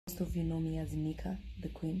most of you know me as Nicah the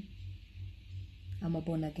Queen. I'm a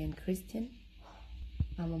born-again Christian.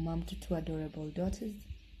 I'm a mom to 2 adorable daughters,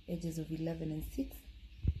 ages of 11 and 6.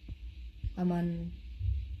 I'm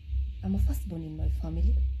a firstborn in my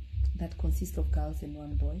family that consists of girls and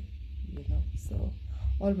 1 boy, so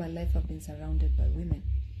all my life I've been surrounded by women.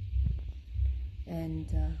 And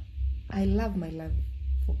I love my love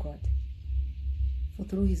for God. For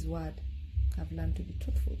through His word, I've learned to be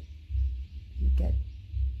truthful. You get,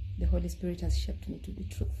 the Holy Spirit has shaped me to be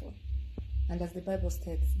truthful. And as the Bible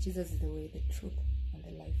states, Jesus is the way, the truth, and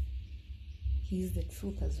the life. He is the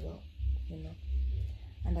truth as well,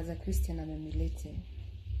 And as a Christian, I'm emulating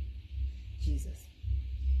Jesus.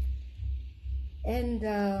 And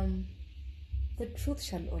the truth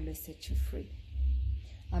shall always set you free.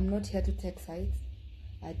 I'm not here to take sides.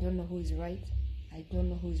 I don't know who is right. I don't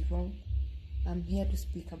know who is wrong. I'm here to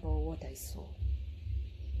speak about what I saw.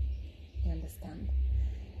 You understand?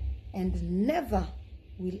 And never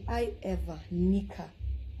will I ever, Nicah,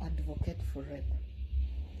 advocate for rape.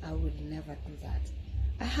 I will never do that.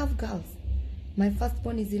 I have girls. My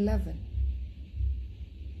firstborn is 11.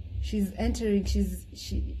 She's entering,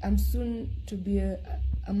 I'm soon to be a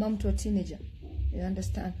mom to a teenager. You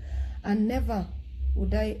understand? And never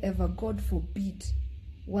would I ever, God forbid,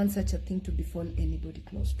 want such a thing to befall anybody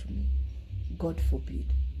close to me. God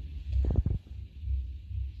forbid.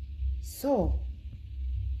 So,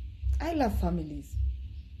 I love families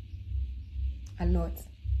a lot.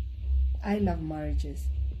 I love marriages.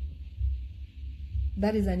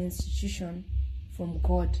 That is an institution from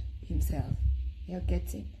God Himself. You're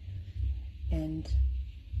getting? And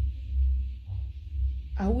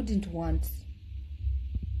I wouldn't want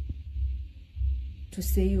to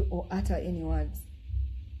say or utter any words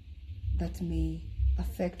that may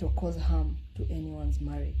affect or cause harm to anyone's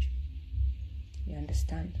marriage. You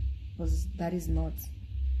understand? Because that is not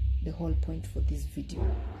the whole point for this video.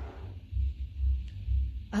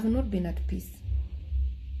 I've not been at peace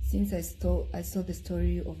since I saw the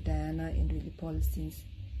story of Diana and Willy Paul since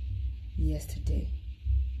yesterday.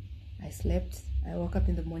 I slept. I woke up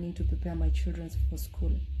in the morning to prepare my children for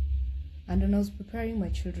school. And when I was preparing my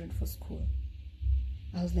children for school,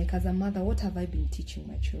 I was like, as a mother, what have I been teaching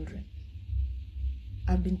my children?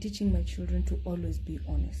 I've been teaching my children to always be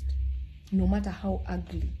honest. No matter how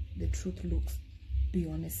ugly the truth looks, be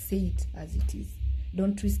honest. Say it as it is.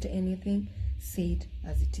 Don't twist anything. Say it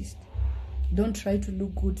as it is. Don't try to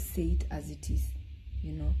look good. Say it as it is,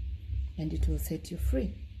 and it will set you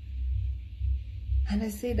free. And I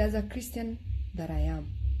said, as a Christian that I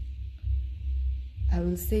am, I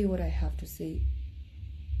will say what I have to say.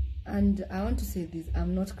 And I want to say this,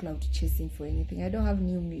 I'm not clout chasing for anything. I don't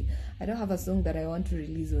have a song that I want to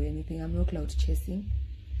release or anything. I'm not clout chasing.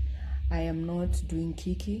 I am not doing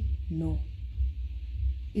kiki. No.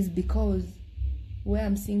 It's because where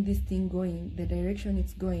I'm seeing this thing going, the direction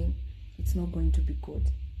it's going, it's not going to be good.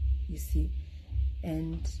 You see?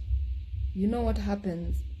 And you know what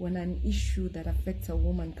happens when an issue that affects a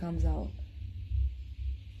woman comes out?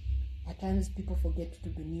 At times people forget to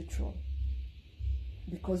be neutral,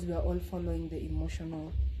 because we are all following the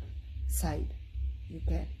emotional side,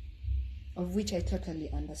 of which I totally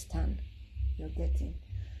understand. You're getting?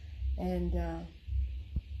 And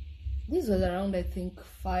this was around, I think,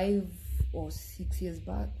 5 or 6 years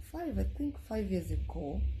back. 5 years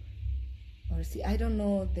ago. Or see, I don't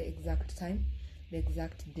know the exact time, the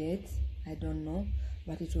exact date, I don't know,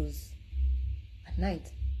 but it was at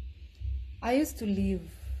night. I used to live,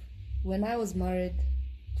 when I was married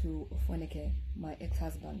to Ofoneke, my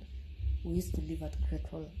ex-husband, we used to live at Great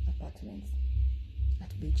Hall Apartments at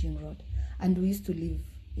Beijing Road, and we used to live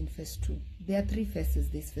in phase 2. There are 3 phases.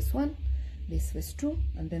 There's phase 1, there's phase 2,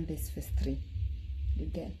 and then there's phase 3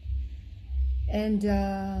 again. And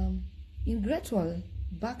in Great Hall,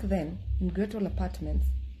 back then, in Great Hall Apartments,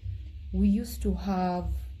 we used to have,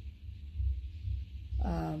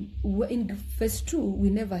 in phase 2, we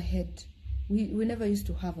never used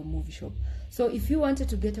to have a movie shop. So if you wanted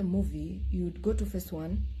to get a movie, you would go to phase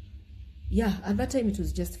 1. Yeah, at that time it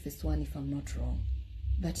was just phase 1, if I'm not wrong.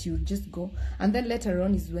 That you would just go. And then later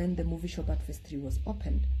on is when the movie shop at phase 3 was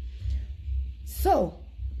opened. So,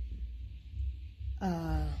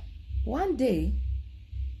 one day,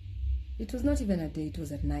 it was not even a day, it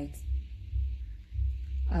was at night.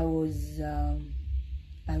 I was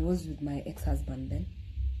with my ex-husband then,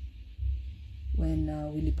 when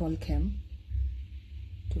Willy Paul came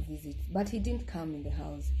to visit. But he didn't come in the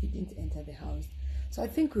house, he didn't enter the house. So I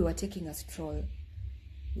think we were taking a stroll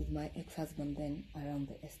with my ex-husband then around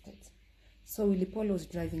the estate. So Willy Paul was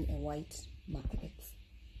driving a white Mark X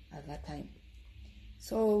at that time.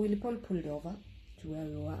 So Willy Paul pulled over to where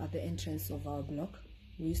we were at the entrance of our block.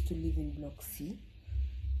 We used to live in block C.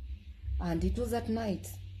 And it was at night.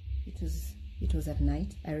 It was at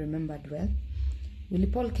night. I remembered well. Willy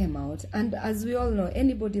Paul came out, and as we all know,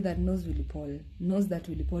 anybody that knows Willy Paul knows that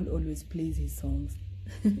Willy Paul always plays his songs.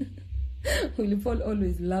 Willy Paul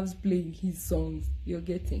always loves playing his songs, you're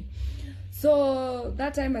getting. So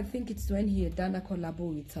that time, I think it's when he had done a collab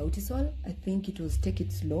with Sauti Sol. I think it was Take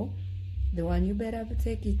It Slow. The one, you better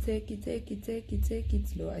take it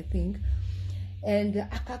slow, I think. And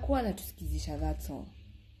akakuwa anatusikizisha that song.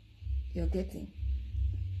 You're getting.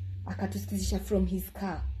 Akatusikizisha from his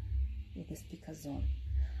car with the speakers on.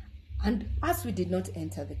 And as we did not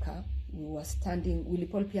enter the car, we were standing. Willy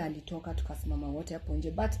Paul pia alitoka tukasimama wote hapo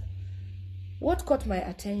nje. But what caught my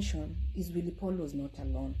attention is Willy Paul was not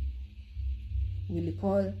alone. Willy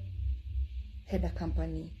Paul had a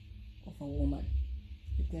company of a woman.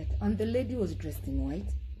 You get? And the lady was dressed in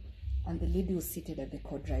white, and the lady was seated at the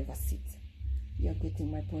co-driver's seat. You're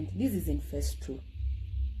getting my point. This is in phase 2.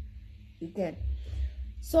 You get?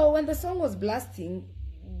 So when the song was blasting,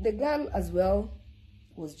 the girl as well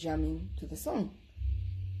was jamming to the song.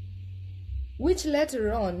 Which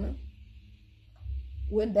later on,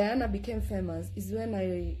 when Diana became famous, is when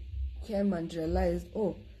I came and realized,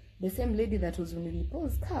 oh, the same lady that was in Willy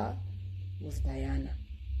Paul's car was Diana.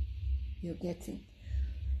 You're getting?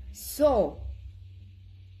 So,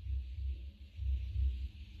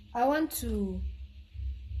 I want to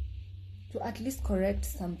at least correct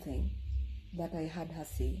something that I had her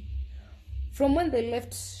say. From when they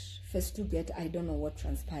left phase 2 gate, I don't know what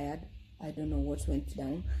transpired. I don't know what went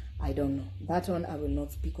down. I don't know. That one, I will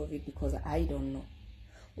not speak of it because I don't know.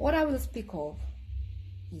 What I will speak of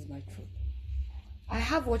is my truth. I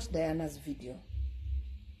have watched Diana's video.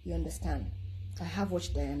 You understand? I have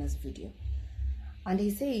watched Diana's video. And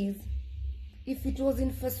he says, if it was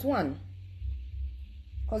in phase 1,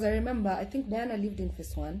 because I remember, I think Diana lived in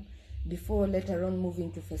phase 1 before later on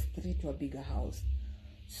moving to phase 3 to a bigger house.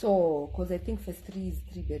 So, because I think phase 3 is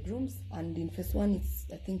 3 bedrooms, and in phase 1 it's,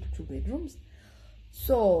 I think, 2 bedrooms.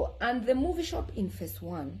 So, and the movie shop in phase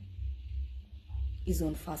 1 is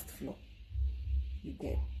on first floor. You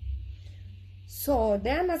get? So,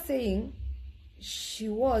 Diana saying she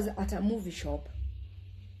was at a movie shop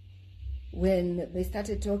when they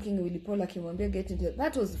started talking. Willy Paul akimwambia get into it.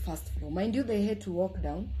 That was the first floor. Mind you, they had to walk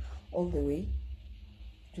down all the way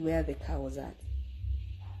to where the car was at.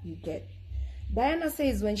 You get? Diana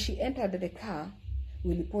says when she entered the car,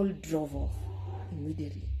 Willy Paul drove off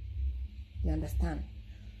immediately. You understand?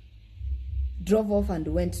 Drove off and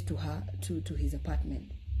went to his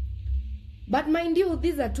apartment. But mind you,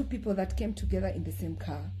 these are 2 people that came together in the same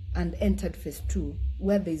car and entered phase 2,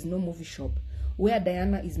 where there is no movie shop, where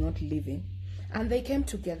Diana is not living, and they came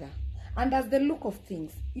together. And as the look of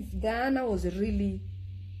things, if Diana was really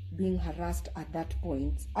being harassed at that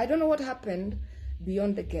point, I don't know what happened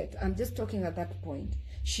beyond the gate. I'm just talking at that point.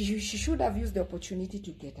 She should have used the opportunity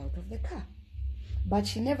to get out of the car. But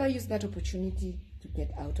she never used that opportunity to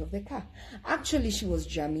get out of the car. Actually, she was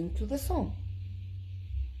jamming to the song.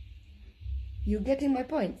 You getting my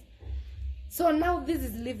point? So now this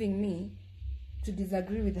is leaving me to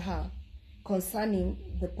disagree with her concerning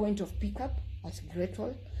the point of pickup at Great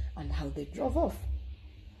Hall and how they drove off.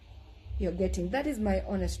 You're getting? That is my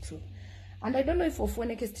honest truth. And I don't know if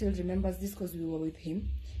Ofoneke still remembers this because we were with him.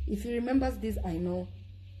 If he remembers this, I know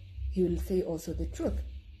he will say also the truth.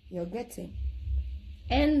 You're getting?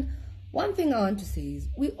 And one thing I want to say is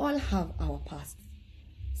we all have our past.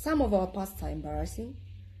 Some of our pasts are embarrassing.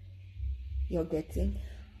 You're getting?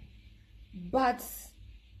 But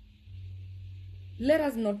let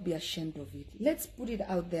us not be ashamed of it. Let's put it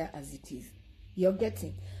out there as it is. You're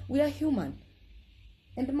getting? We are human.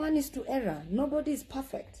 And man is to error. Nobody is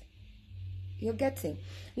perfect. You're getting?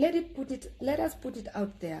 Let us put it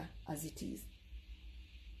out there as it is.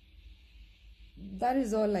 That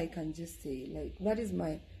is all I can just say. Like, that is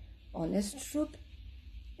my honest truth.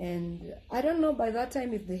 And I don't know by that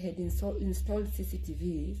time if they had installed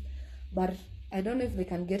CCTVs, but I don't know if they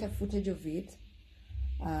can get a footage of it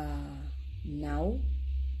now,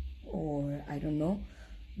 or I don't know.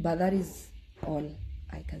 But that is all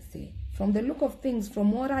I can say. From the look of things,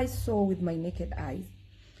 from what I saw with my naked eyes,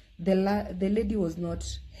 the lady was not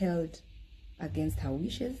held against her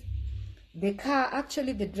wishes. The car,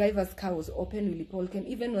 actually the driver's car was open. Willy Paul came.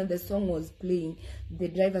 Even when the song was playing, the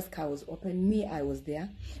driver's car was open. Me, I was there.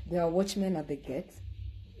 There were watchmen at the gate.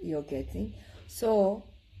 You're getting? So,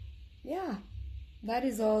 yeah, that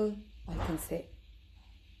is all I can say.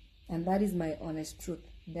 And that is my honest truth.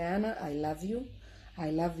 Diana, I love you.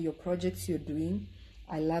 I love your projects you're doing.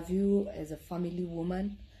 I love you as a family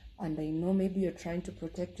woman. and I know maybe you're trying to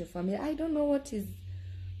protect your family. I don't know what is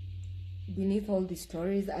beneath all these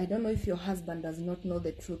stories. I don't know if your husband does not know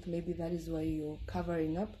the truth. Maybe that is why you're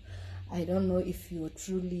covering up. I don't know if you're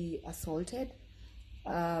truly assaulted,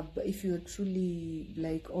 but if you're truly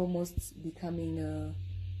like almost becoming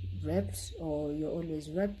raped, or you're always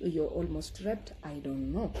raped, or you're almost raped. I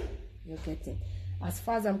don't know. You're getting. As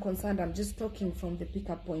far as I'm concerned, I'm just talking from the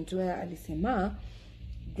pickup point where alisema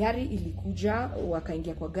gari ilikuja,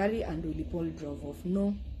 wakaingia kwa gari, and Willy Paul drove off.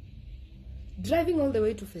 No. Driving all the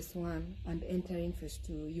way to phase 1 and entering phase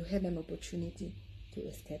 2, you had an opportunity to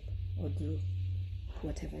escape or do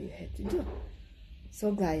whatever you had to do.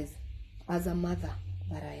 So guys, as a mother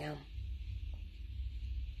that I am,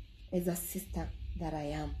 as a sister that I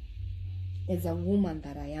am, as a woman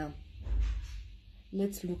that I am,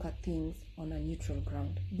 let's look at things on a neutral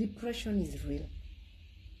ground. Depression is real.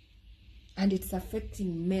 And it's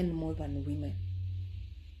affecting men more than women.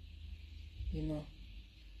 You know,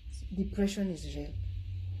 depression is real.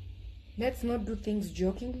 Let's not do things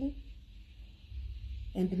jokingly.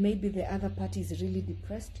 And maybe the other party is really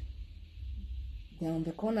depressed. They're on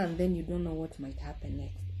the corner and then you don't know what might happen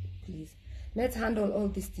next. Please, let's handle all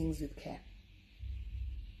these things with care.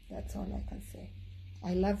 That's all I can say.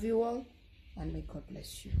 I love you all, and may God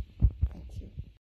bless you. Thank you.